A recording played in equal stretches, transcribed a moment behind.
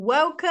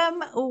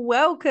Welcome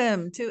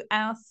to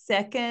our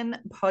second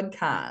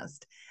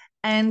podcast.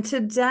 And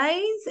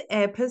today's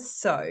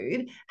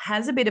episode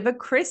has a bit of a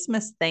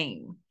Christmas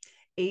theme.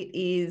 It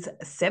is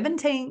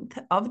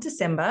 17th of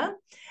December.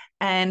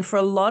 And for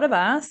a lot of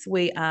us,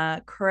 we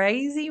are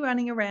crazy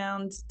running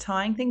around,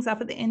 tying things up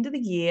at the end of the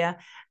year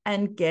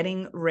and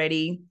getting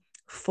ready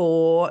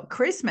for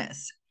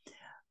Christmas.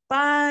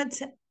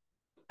 But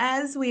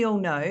as we all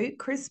know,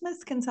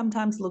 Christmas can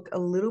sometimes look a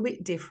little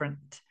bit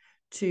different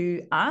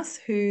to us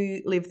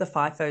who live the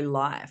FIFO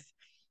life.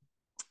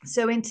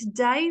 So, in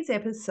today's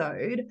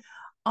episode,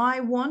 I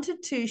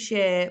wanted to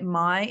share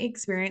my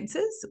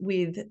experiences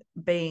with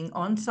being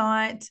on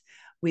site,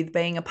 with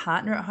being a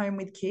partner at home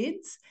with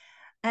kids.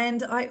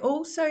 And I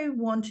also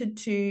wanted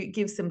to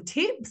give some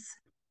tips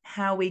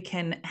how we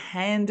can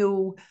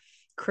handle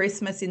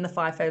Christmas in the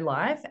FIFO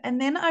life.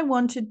 And then I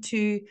wanted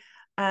to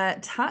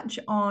touch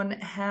on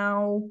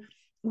how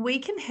we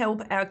can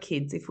help our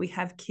kids if we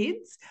have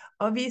kids.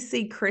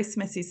 Obviously,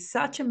 Christmas is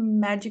such a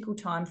magical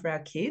time for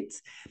our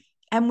kids,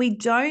 and we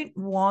don't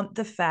want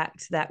the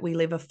fact that we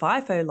live a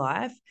FIFO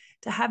life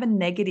to have a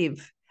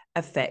negative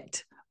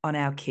effect on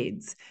our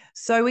kids.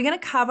 So we're going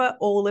to cover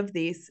all of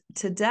this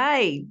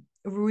today.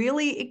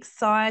 Really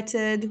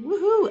excited.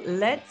 Woohoo!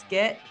 Let's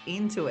get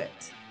into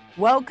it.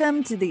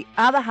 Welcome to the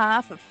other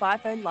half of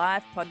FIFO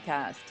Life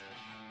podcast.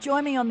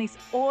 Join me on this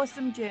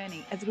awesome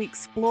journey as we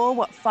explore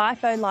what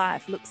FIFO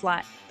life looks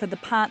like for the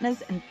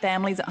partners and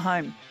families at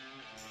home.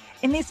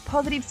 In this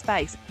positive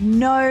space,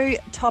 no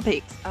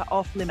topics are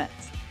off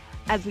limits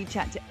as we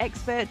chat to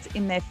experts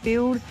in their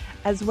field,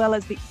 as well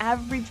as the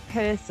average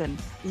person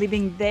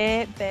living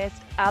their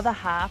best other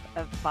half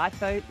of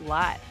FIFO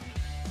life.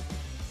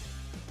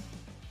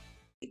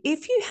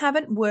 If you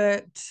haven't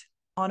worked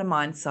on a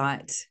mine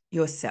site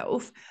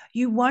yourself,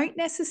 you won't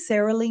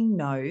necessarily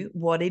know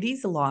what it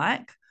is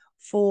like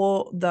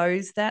for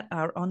those that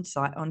are on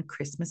site on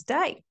Christmas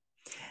Day.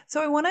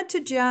 So I wanted to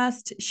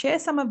just share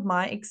some of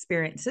my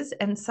experiences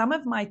and some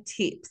of my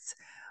tips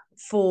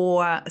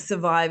for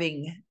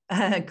surviving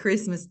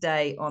Christmas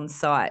Day on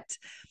site.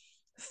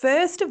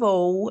 First of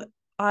all,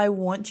 I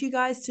want you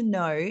guys to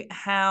know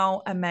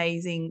how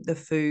amazing the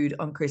food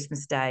on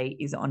Christmas Day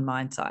is on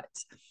mine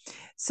sites.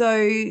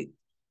 So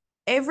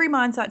every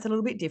mine site's a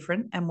little bit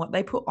different and what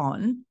they put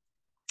on,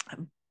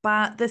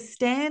 but the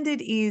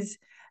standard is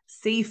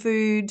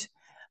seafood,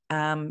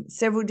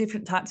 several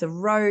different types of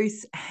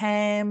roasts,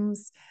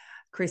 hams,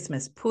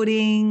 Christmas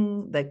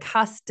pudding, the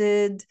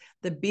custard,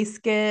 the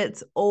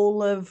biscuits,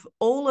 all of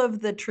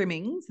the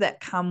trimmings that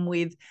come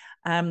with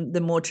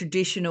the more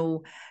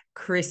traditional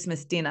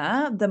Christmas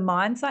dinner, the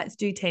mine sites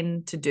do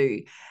tend to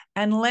do.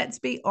 And let's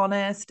be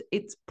honest,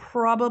 it's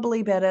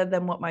probably better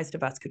than what most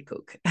of us could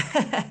cook.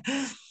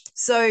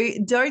 So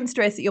don't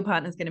stress that your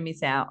partner's going to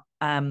miss out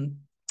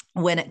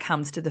when it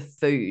comes to the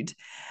food.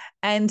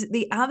 And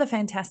the other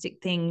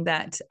fantastic thing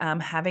that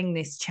having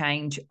this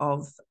change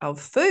of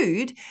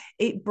food,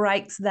 it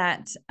breaks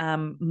that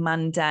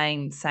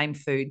mundane, same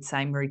food,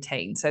 same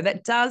routine. So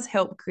that does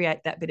help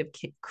create that bit of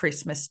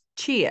Christmas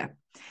cheer.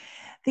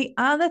 The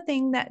other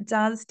thing that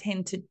does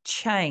tend to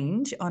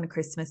change on a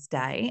Christmas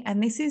Day,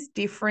 and this is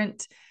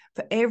different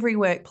for every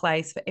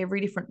workplace, for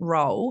every different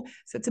role,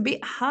 so it's a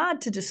bit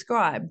hard to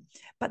describe,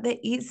 but there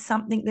is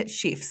something that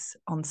shifts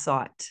on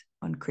site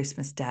on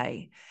Christmas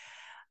Day.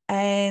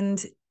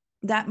 And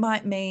that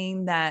might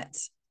mean that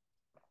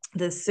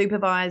the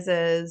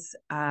supervisors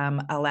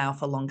allow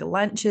for longer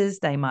lunches.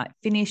 They might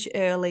finish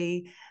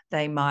early.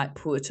 They might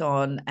put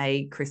on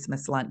a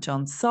Christmas lunch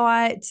on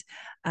site.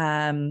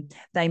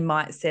 They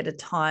might set a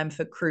time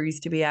for crews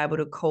to be able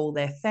to call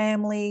their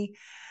family.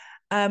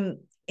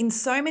 In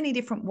so many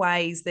different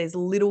ways, there's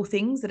little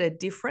things that are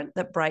different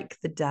that break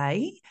the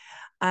day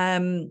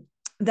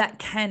that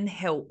can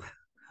help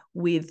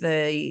with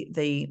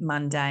the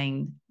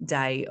mundane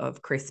day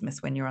of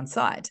Christmas when you're on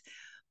site.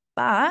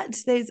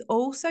 But there's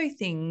also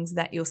things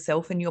that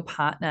yourself and your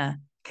partner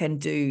can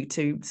do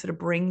to sort of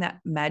bring that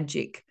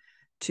magic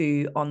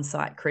to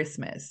on-site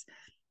Christmas.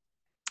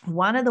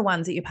 One of the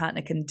ones that your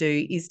partner can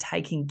do is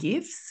taking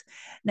gifts.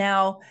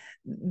 Now,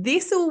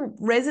 this will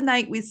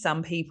resonate with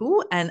some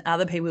people, and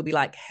other people will be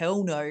like,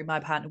 hell no,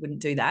 my partner wouldn't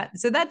do that.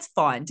 So that's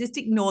fine. Just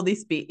ignore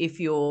this bit if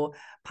your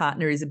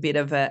partner is a bit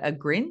of a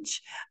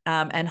Grinch,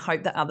 and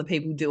hope that other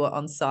people do it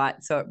on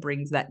site so it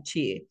brings that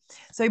cheer.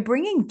 So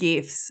bringing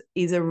gifts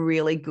is a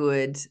really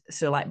good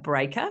sort of like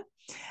breaker.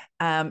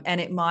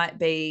 And it might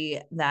be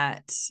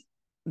that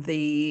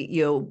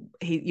your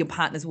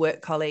partner's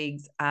work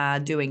colleagues are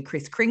doing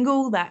Kris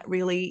Kringle. That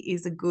really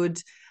is a good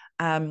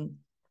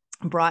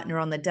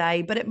brightener on the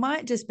day, but it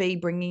might just be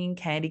bringing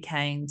candy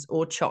canes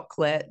or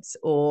chocolates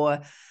or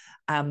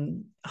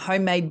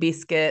homemade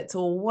biscuits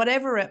or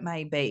whatever it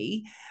may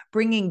be.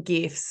 Bringing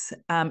gifts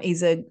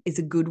is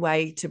a good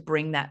way to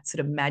bring that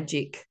sort of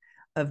magic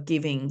of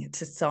giving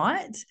to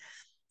site.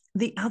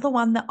 The other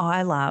one that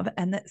I love,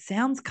 and that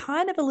sounds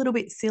kind of a little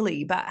bit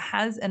silly, but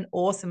has an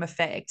awesome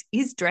effect,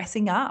 is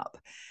dressing up.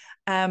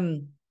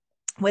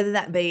 whether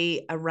that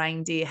be a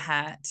reindeer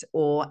hat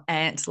or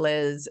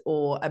antlers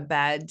or a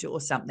badge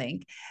or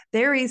something,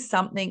 there is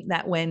something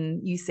that when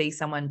you see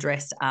someone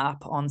dressed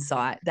up on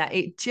site, that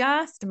it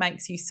just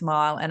makes you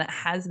smile and it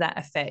has that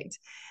effect.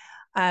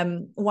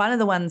 One of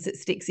the ones that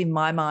sticks in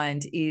my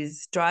mind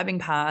is driving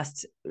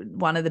past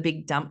one of the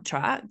big dump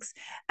trucks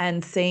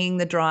and seeing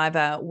the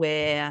driver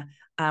wear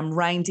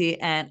reindeer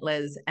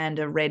antlers and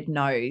a red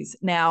nose.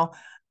 Now,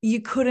 you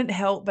couldn't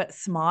help but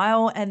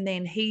smile, and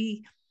then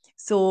he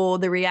saw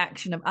the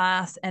reaction of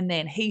us, and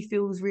then he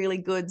feels really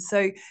good.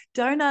 So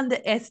don't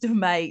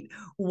underestimate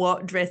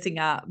what dressing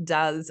up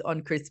does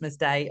on Christmas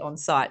Day on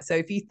site. So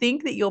if you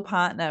think that your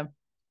partner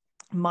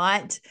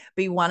might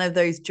be one of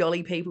those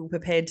jolly people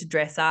prepared to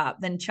dress up,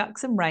 then chuck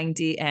some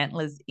reindeer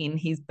antlers in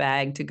his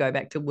bag to go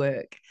back to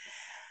work.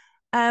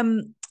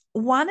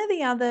 One of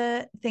the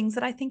other things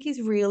that I think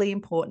is really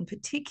important,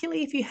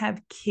 particularly if you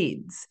have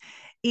kids,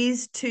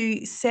 is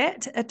to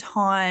set a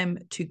time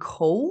to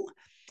call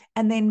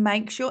and then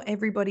make sure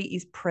everybody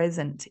is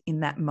present in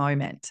that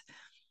moment.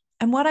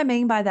 And what I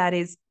mean by that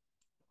is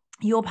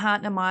your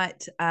partner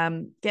might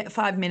get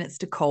 5 minutes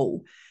to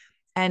call.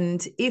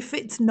 And if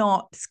it's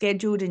not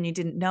scheduled and you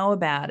didn't know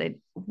about it,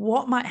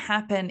 what might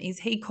happen is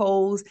he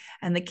calls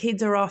and the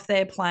kids are off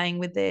there playing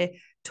with their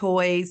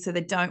toys, so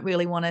they don't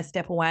really want to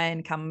step away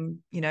and come,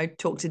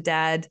 talk to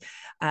dad.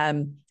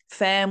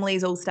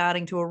 Families all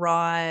starting to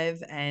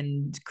arrive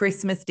and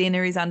Christmas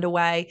dinner is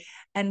underway.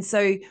 And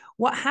so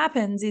what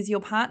happens is your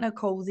partner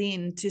calls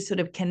in to sort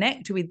of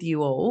connect with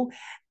you all,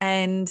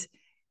 and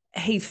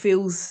he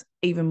feels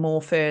even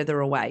more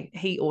further away.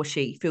 He or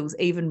she feels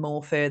even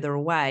more further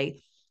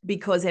away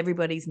because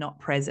everybody's not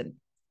present.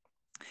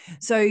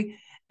 So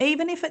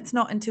even if it's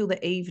not until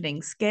the evening,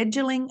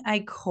 scheduling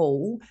a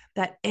call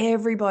that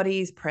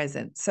everybody is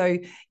present. So,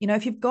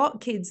 if you've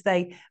got kids,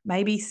 they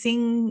maybe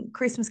sing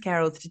Christmas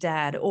carols to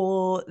dad,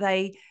 or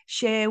they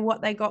share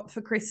what they got for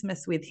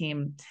Christmas with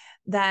him,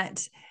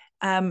 that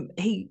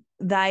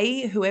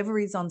whoever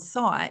is on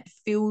site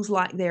feels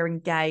like they're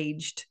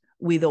engaged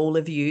with all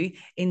of you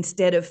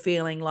instead of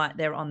feeling like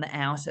they're on the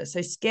outer. So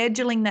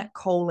scheduling that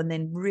call and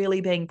then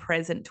really being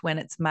present when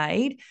it's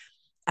made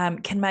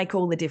can make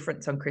all the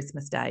difference on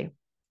Christmas Day.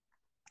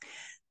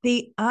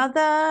 The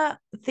other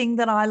thing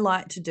that I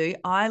like to do,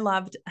 I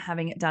loved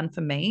having it done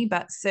for me,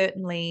 but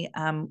certainly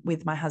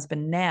with my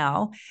husband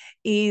now,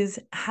 is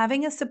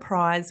having a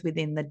surprise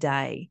within the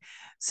day.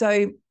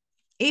 So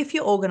if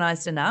you're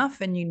organised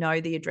enough and you know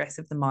the address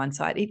of the mine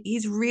site, it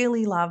is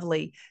really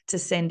lovely to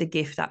send a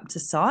gift up to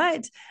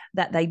site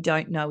that they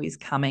don't know is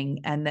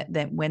coming, and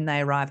that when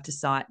they arrive to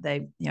site,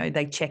 they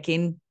check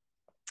in.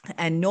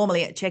 And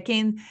normally at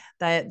check-in,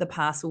 the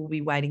parcel will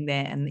be waiting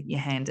there and you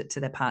hand it to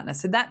their partner.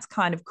 So that's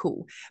kind of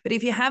cool. But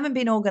if you haven't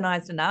been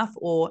organised enough,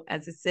 or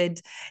as I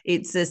said,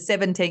 it's the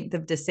 17th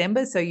of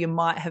December, so you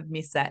might have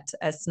missed that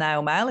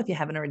snail mail if you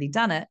haven't already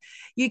done it,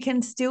 you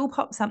can still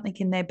pop something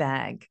in their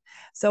bag.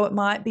 So it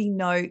might be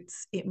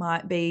notes, it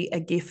might be a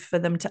gift for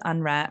them to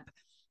unwrap,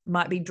 it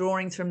might be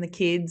drawings from the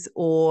kids,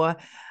 or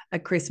a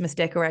Christmas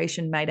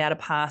decoration made out of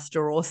pasta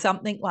or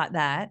something like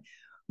that.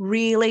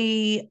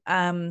 Really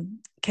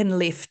can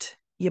lift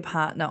your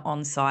partner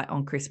on site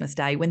on Christmas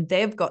Day when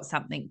they've got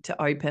something to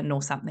open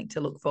or something to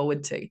look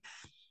forward to.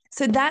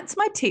 So that's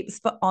my tips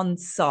for on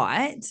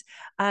site.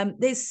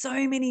 There's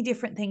so many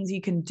different things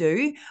you can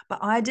do, but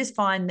I just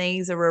find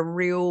these are a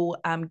real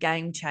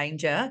game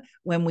changer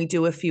when we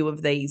do a few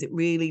of these. It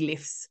really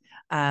lifts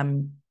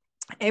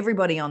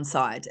everybody on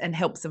site and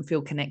helps them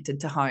feel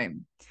connected to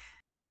home.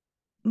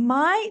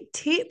 My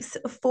tips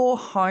for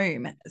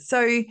home.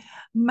 So,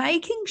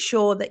 making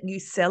sure that you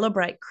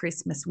celebrate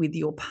Christmas with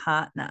your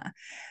partner.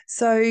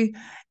 So,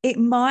 it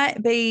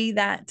might be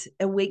that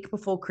a week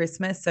before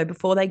Christmas, so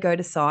before they go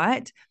to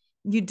site,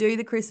 you do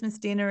the Christmas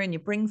dinner and you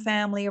bring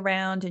family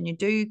around and you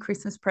do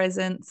Christmas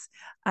presents.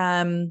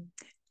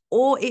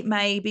 Or it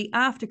may be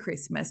after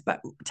Christmas, but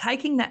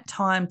taking that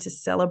time to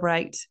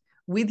celebrate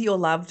with your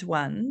loved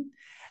one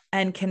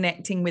and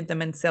connecting with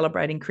them and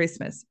celebrating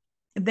Christmas.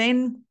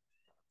 Then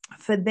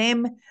for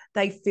them,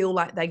 they feel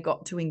like they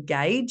got to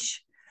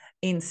engage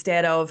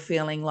instead of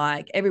feeling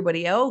like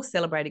everybody else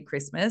celebrated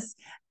Christmas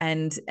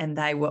and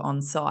they were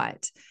on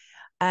site.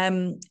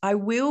 I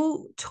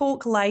will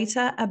talk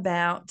later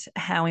about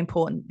how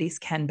important this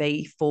can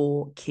be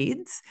for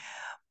kids,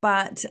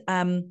 but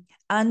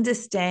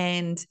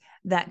understand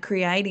that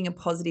creating a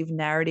positive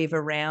narrative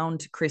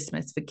around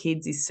Christmas for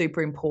kids is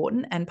super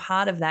important. And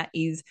part of that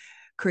is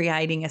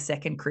creating a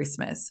second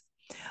Christmas.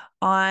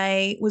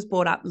 I was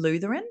brought up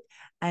Lutheran,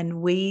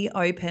 and we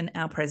open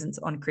our presents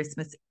on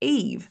Christmas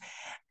Eve.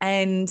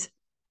 And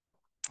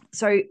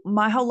so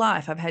my whole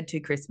life, I've had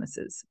 2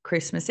 Christmases.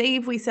 Christmas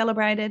Eve we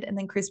celebrated, and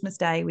then Christmas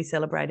Day we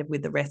celebrated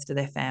with the rest of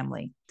their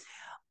family.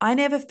 I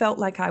never felt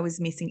like I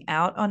was missing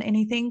out on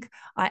anything.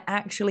 I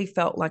actually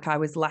felt like I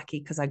was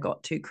lucky because I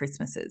got 2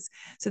 Christmases.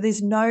 So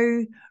there's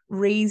no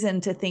reason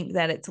to think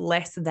that it's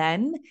less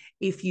than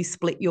if you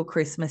split your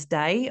Christmas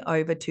day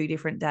over 2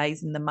 different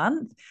days in the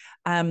month.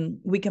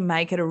 We can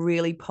make it a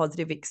really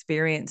positive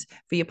experience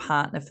for your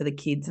partner, for the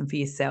kids, and for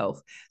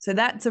yourself. So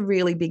that's a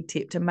really big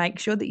tip, to make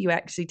sure that you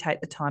actually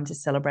take the time to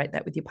celebrate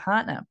that with your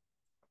partner.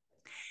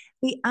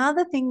 The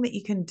other thing that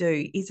you can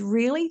do is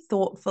really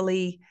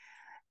thoughtfully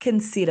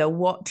consider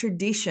what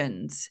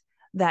traditions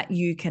that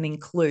you can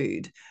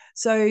include.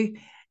 So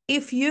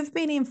if you've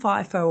been in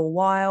FIFO a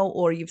while,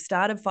 or you've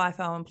started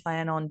FIFO and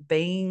plan on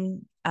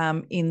being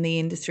in the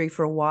industry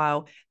for a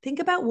while, think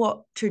about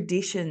what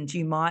traditions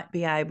you might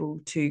be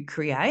able to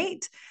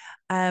create.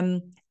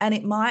 And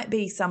it might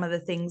be some of the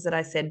things that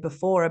I said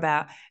before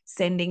about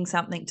sending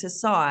something to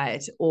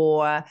site,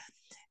 or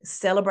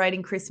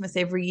celebrating Christmas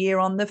every year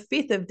on the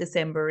 5th of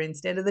December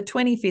instead of the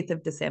 25th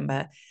of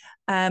December.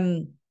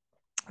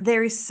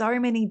 There is so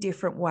many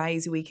different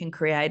ways we can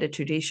create a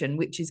tradition,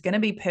 which is going to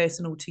be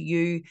personal to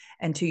you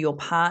and to your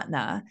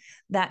partner,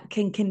 that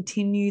can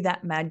continue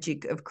that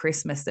magic of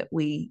Christmas that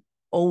we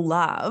all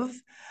love,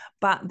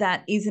 but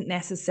that isn't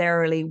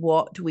necessarily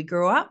what we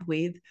grew up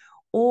with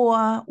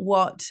or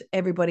what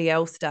everybody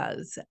else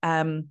does.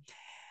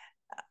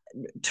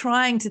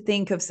 Trying to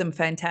think of some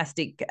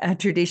fantastic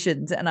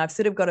traditions, and I've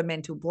sort of got a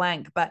mental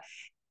blank, but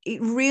it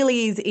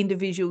really is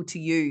individual to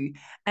you.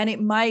 And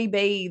it may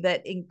be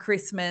that in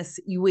Christmas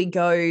we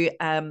go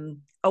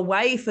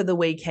away for the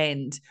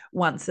weekend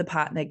once the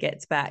partner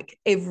gets back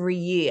every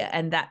year,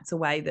 and that's a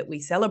way that we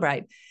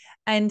celebrate.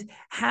 And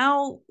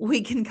how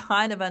we can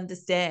kind of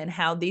understand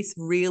how this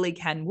really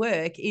can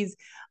work is,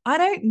 I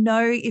don't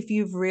know if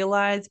you've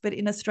realized, but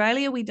in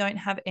Australia we don't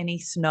have any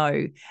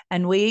snow,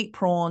 and we eat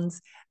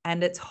prawns,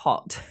 and it's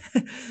hot.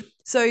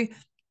 So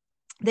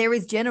there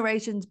is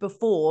generations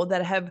before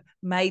that have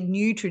made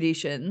new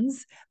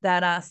traditions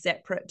that are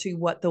separate to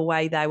what the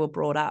way they were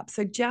brought up.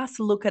 So just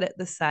look at it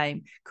the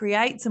same.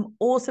 Create some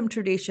awesome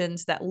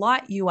traditions that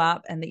light you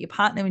up and that your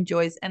partner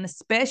enjoys. And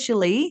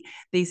especially,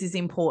 this is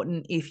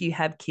important if you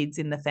have kids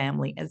in the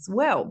family as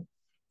well.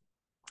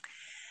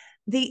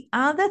 The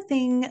other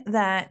thing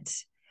that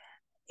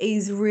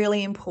is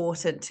really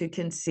important to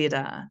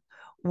consider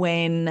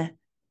when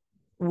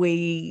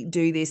we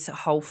do this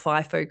whole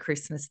FIFO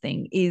Christmas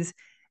thing is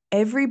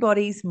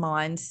everybody's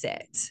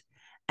mindset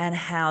and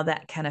how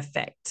that can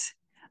affect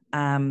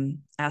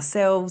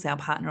ourselves, our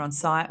partner on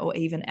site, or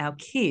even our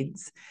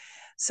kids.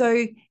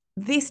 So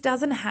this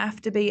doesn't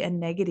have to be a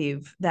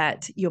negative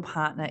that your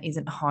partner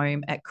isn't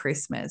home at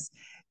Christmas.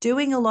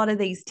 Doing a lot of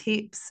these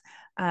tips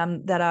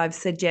that I've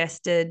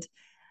suggested,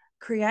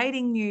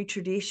 creating new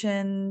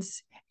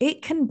traditions,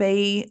 it can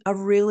be a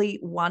really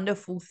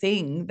wonderful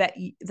thing that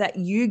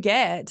you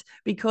get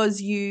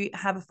because you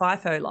have a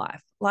FIFO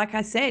life. Like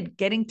I said,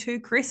 getting 2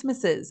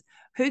 Christmases,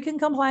 who can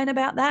complain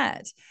about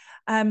that?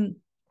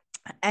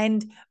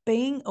 And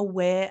being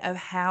aware of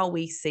how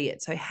we see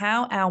it, so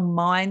how our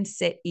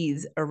mindset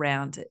is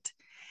around it.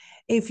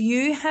 If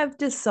you have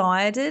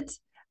decided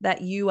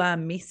that you are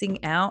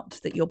missing out,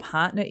 that your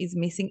partner is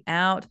missing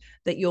out,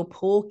 that your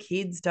poor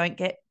kids don't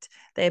get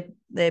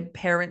their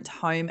parent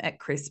home at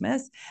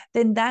Christmas,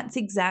 then that's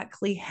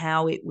exactly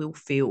how it will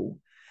feel,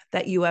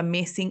 that you are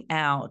missing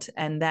out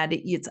and that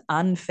it's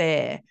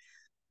unfair.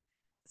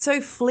 So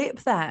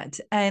flip that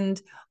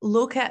and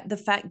look at the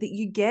fact that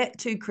you get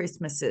 2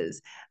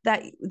 Christmases,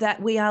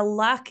 that we are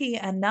lucky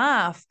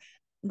enough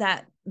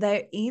that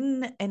they're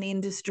in an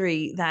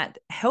industry that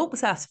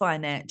helps us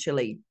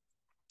financially,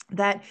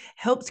 that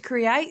helps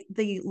create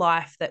the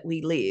life that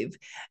we live,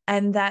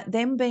 and that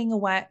them being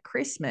away at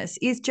Christmas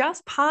is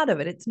just part of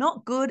it. It's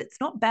not good,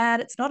 it's not bad,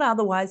 it's not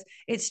otherwise,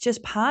 it's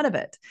just part of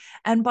it.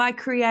 And by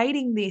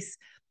creating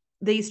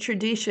these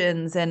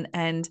traditions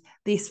and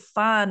this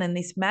fun and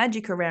this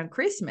magic around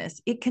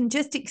Christmas, it can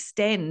just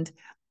extend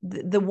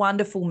the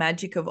wonderful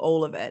magic of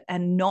all of it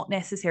and not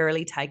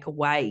necessarily take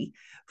away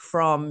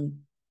from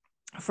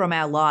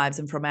our lives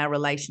and from our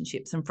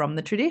relationships and from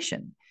the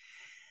tradition.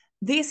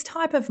 This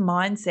type of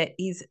mindset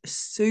is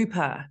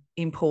super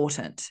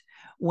important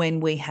when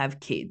we have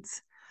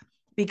kids,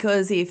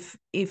 because if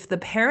the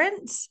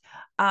parents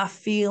are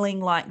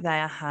feeling like they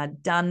are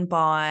hard done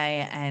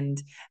by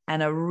and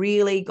are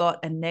really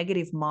got a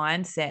negative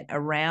mindset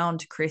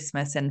around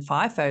Christmas and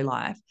FIFO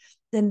life,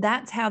 then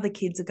that's how the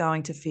kids are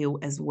going to feel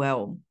as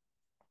well.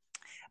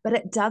 But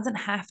it doesn't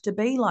have to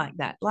be like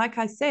that. Like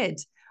I said,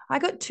 I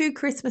got 2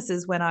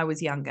 Christmases when I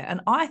was younger, and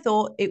I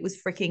thought it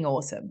was freaking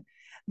awesome.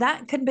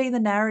 That can be the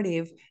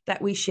narrative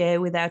that we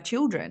share with our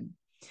children.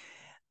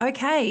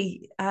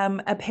 Okay,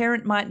 a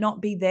parent might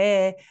not be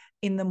there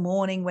in the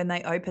morning when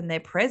they open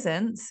their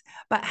presents,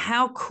 but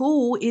how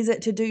cool is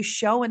it to do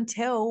show and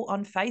tell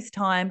on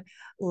FaceTime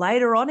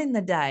later on in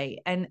the day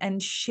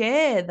and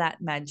share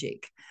that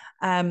magic?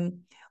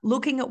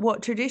 Looking at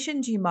what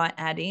traditions you might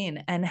add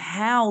in and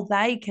how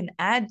they can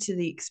add to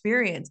the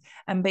experience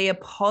and be a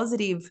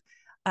positive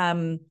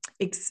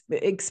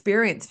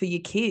experience for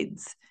your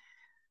kids.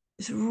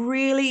 it's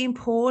really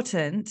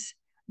important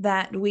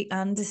that we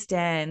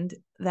understand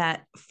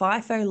that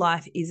FIFO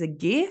life is a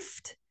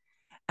gift.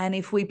 And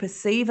if we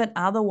perceive it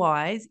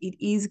otherwise, it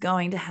is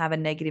going to have a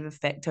negative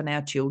effect on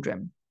our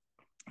children.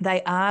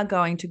 They are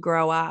going to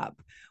grow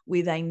up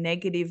with a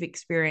negative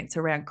experience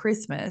around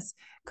Christmas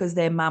because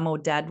their mum or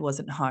dad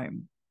wasn't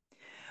home.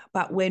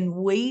 But when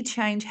we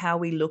change how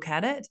we look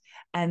at it,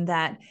 and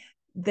that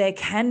there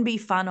can be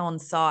fun on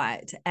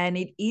site, and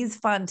it is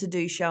fun to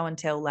do show and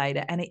tell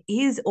later, and it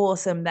is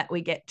awesome that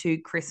we get 2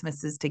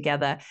 Christmases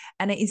together,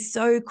 and it is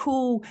so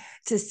cool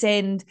to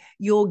send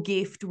your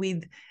gift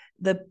with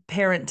the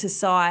parent to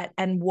site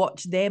and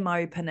watch them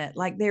open it.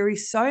 Like, there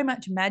is so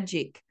much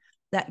magic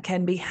that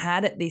can be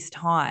had at this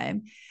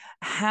time.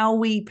 How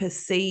we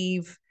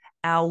perceive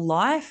our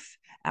life,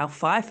 our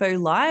FIFO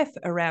life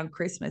around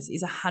Christmas,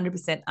 is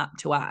 100% up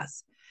to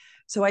us.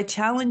 So I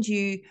challenge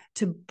you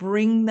to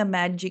bring the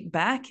magic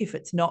back if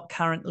it's not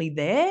currently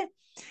there.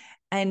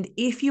 And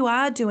if you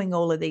are doing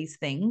all of these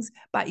things,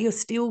 but you're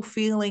still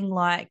feeling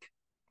like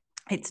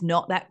it's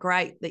not that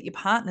great that your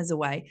partner's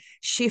away,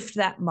 shift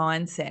that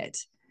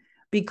mindset.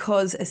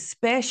 Because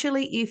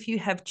especially if you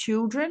have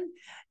children,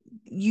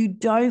 you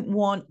don't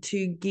want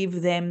to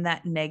give them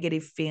that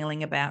negative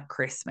feeling about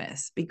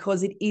Christmas,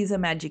 because it is a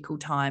magical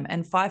time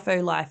and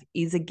FIFO life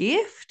is a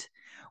gift.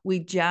 We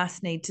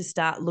just need to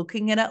start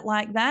looking at it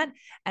like that.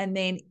 And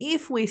then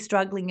if we're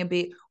struggling a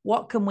bit,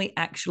 what can we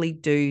actually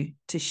do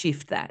to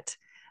shift that?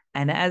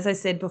 And as I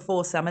said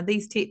before, some of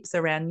these tips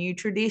around new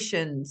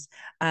traditions,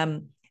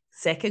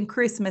 second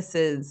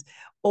Christmases,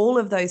 all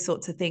of those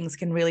sorts of things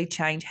can really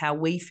change how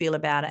we feel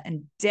about it,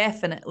 and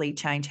definitely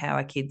change how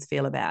our kids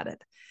feel about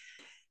it.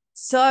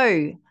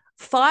 So,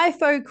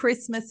 FIFO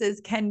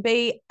Christmases can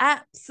be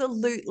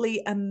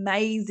absolutely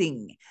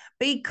amazing.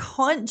 Be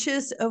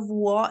conscious of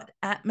what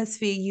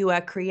atmosphere you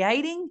are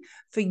creating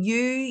for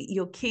you,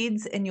 your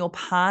kids, and your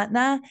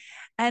partner.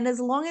 And as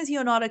long as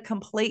you're not a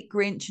complete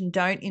Grinch and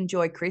don't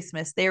enjoy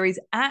Christmas, there is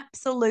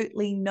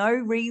absolutely no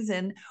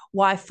reason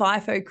why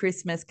FIFO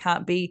Christmas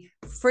can't be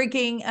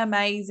freaking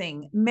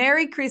amazing.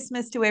 Merry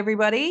Christmas to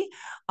everybody.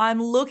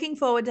 I'm looking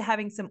forward to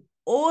having some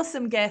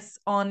awesome guests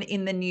on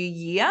in the new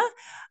year.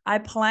 I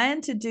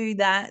plan to do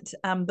that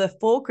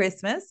before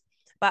Christmas,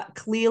 but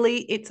clearly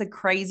it's a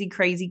crazy,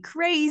 crazy,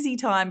 crazy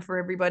time for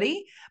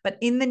everybody. But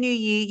in the new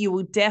year, you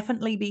will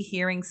definitely be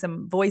hearing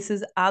some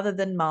voices other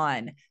than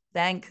mine.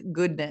 Thank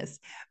goodness.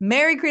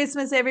 Merry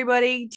Christmas, everybody.